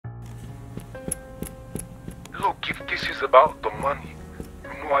Look, if this is about the money,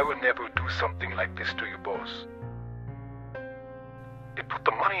 you know I would never do something like this to you, boss. They put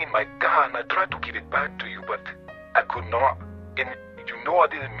the money in my car and I tried to give it back to you, but I could not. And you know I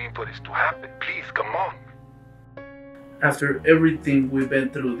didn't mean for this to happen. Please, come on. After everything we've been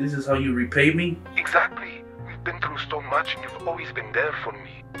through, this is how you repay me? Exactly. We've been through so much and you've always been there for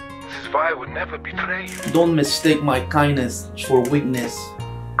me. This is why I would never betray you. Don't mistake my kindness for weakness.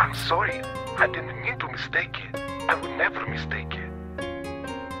 I'm sorry. I didn't mean to mistake it. I would never mistake it.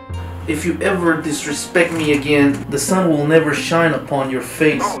 If you ever disrespect me again, the sun will never shine upon your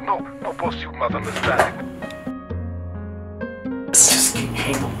face. No, boss, you must understand. Just can't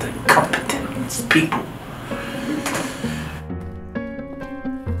handle the incompetence people.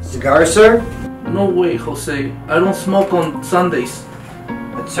 Cigar, sir? No way, Jose. I don't smoke on Sundays.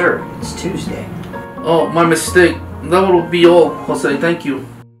 But sir, it's Tuesday. Oh, my mistake. That will be all, Jose. Thank you.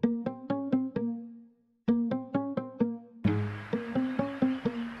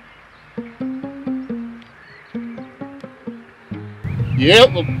 Yep.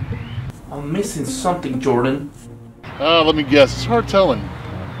 I'm missing something, Jordan. Let me guess. It's hard telling.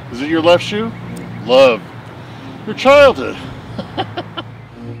 Is it your left shoe? Love. Your childhood.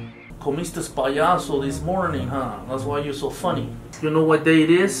 Comiste payaso this morning, huh? That's why you're so funny. You know what day it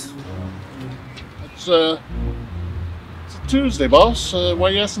is? It's a Tuesday, boss. Why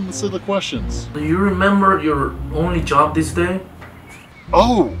are you asking the silly questions? Do you remember your only job this day?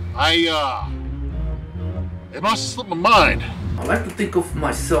 Oh, it must have slipped my mind. I like to think of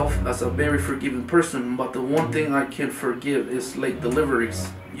myself as a very forgiving person, but the one thing I can't forgive is late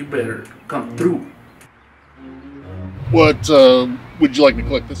deliveries. You better come through. What would you like me to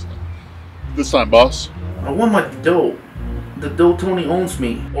collect this time, boss? I want my dough. The dough Tony owns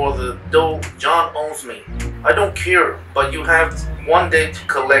me, or the dough John owns me. I don't care, but you have one day to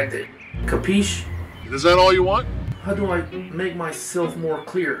collect it. Capiche? Is that all you want? How do I make myself more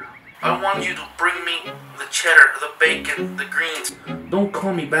clear? I want you to bring me the cheddar, the bacon, the greens. Don't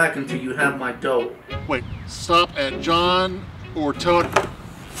call me back until you have my dough. Wait, stop at John or Tony.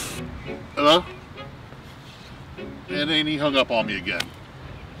 Hello? And then he hung up on me again.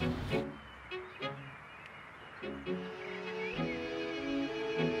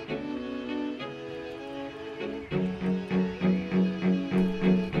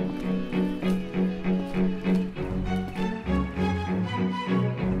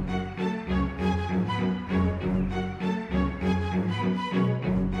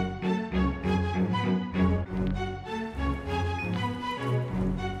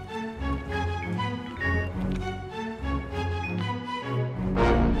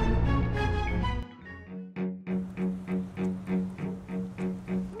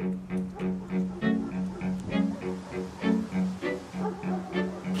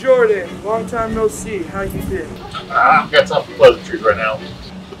 Jordan, long time no see. How you been? I've got some pleasantries right now.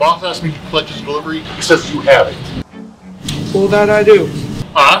 The boss asked me to collect his delivery. He says you have it. Well, that I do.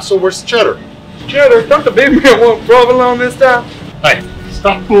 So where's the cheddar? Cheddar, don't the big man want provolone this time? Hey,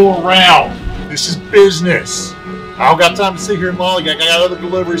 stop fooling around. This is business. I don't got time to sit here and lollygag. I got other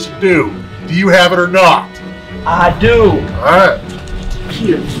deliveries to do. Do you have it or not? I do. Alright.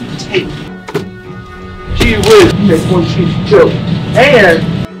 Here, take it. Gee whiz, you make one cheese joke. And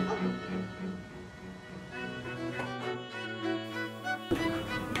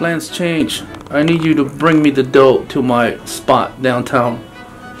Plans change. I need you to bring me the dough to my spot downtown.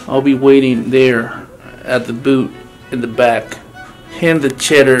 I'll be waiting there at the booth in the back. Hand the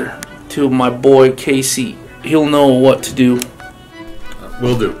cheddar to my boy Casey. He'll know what to do.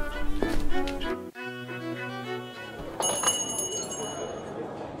 Will do.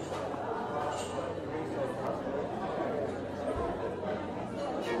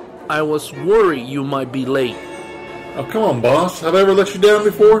 I was worried you might be late. Oh, come on, boss. Have I ever let you down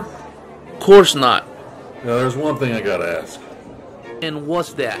before? Course not. Now, there's one thing I gotta ask. And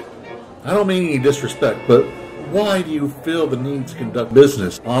what's that? I don't mean any disrespect, but why do you feel the need to conduct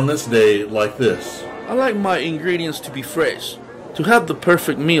business on this day like this? I like my ingredients to be fresh. To have the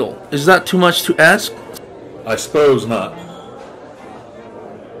perfect meal. Is that too much to ask? I suppose not.